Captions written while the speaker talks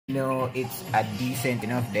No, it's a decent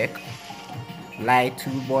enough deck.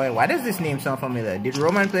 LI2Boy. Why does this name sound familiar? Did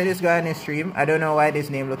Roman play this guy on his stream? I don't know why this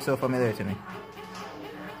name looks so familiar to me.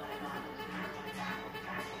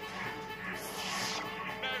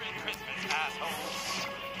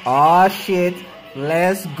 Oh shit.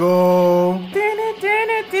 Let's go.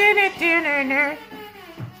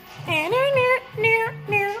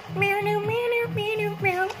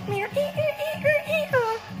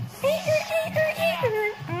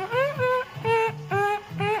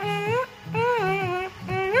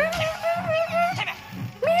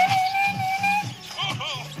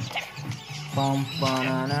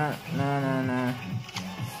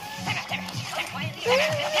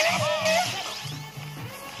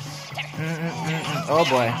 Oh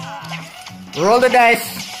boy. Roll the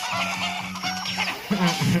dice.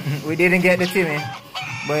 We didn't get the Timmy,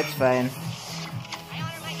 but it's fine.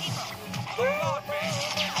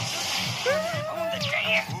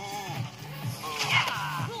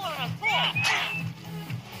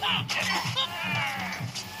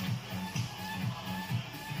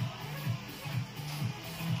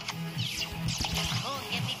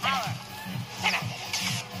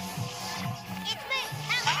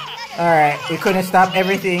 Alright, we couldn't stop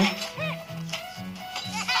everything.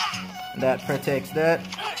 That protects that.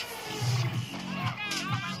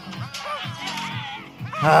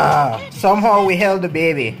 Somehow we held the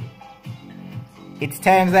baby. It's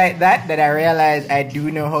times like that that I realize I do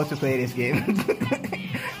know how to play this game.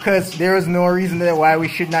 Because there was no reason why we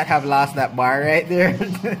should not have lost that bar right there.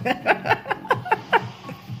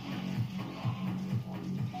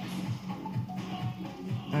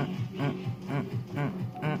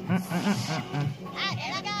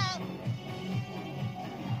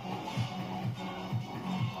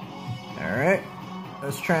 Alright,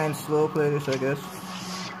 let's try and slow play this, I guess.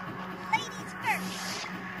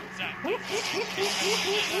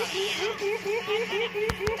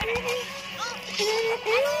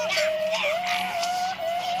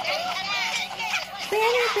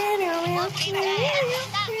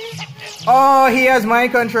 Oh, he has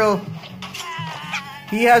mind control.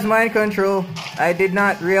 He has mind control. I did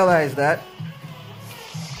not realize that.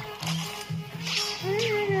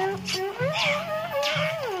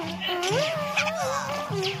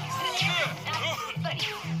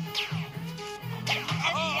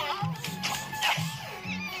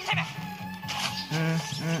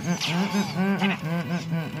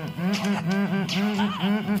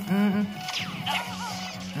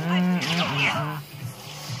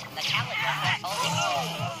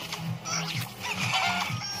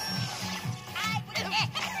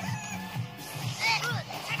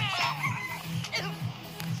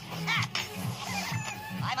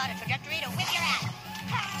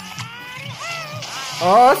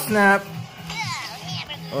 Oh snap!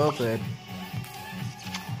 Oh good.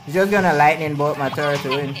 He's just gonna lightning bolt my turret to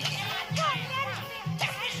win.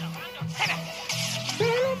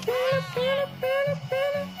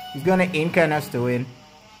 He's gonna incan us to win.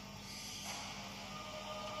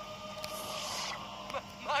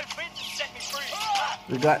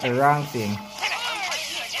 We got the wrong thing.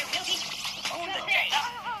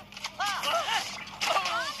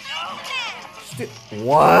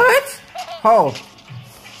 What? How?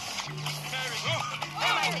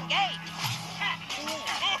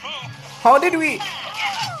 How did we...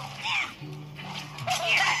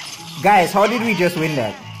 Guys, how did we just win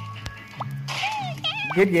that?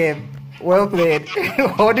 Good game. Well played.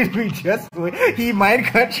 How did we just win? He mind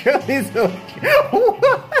controlled his own...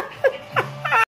 What?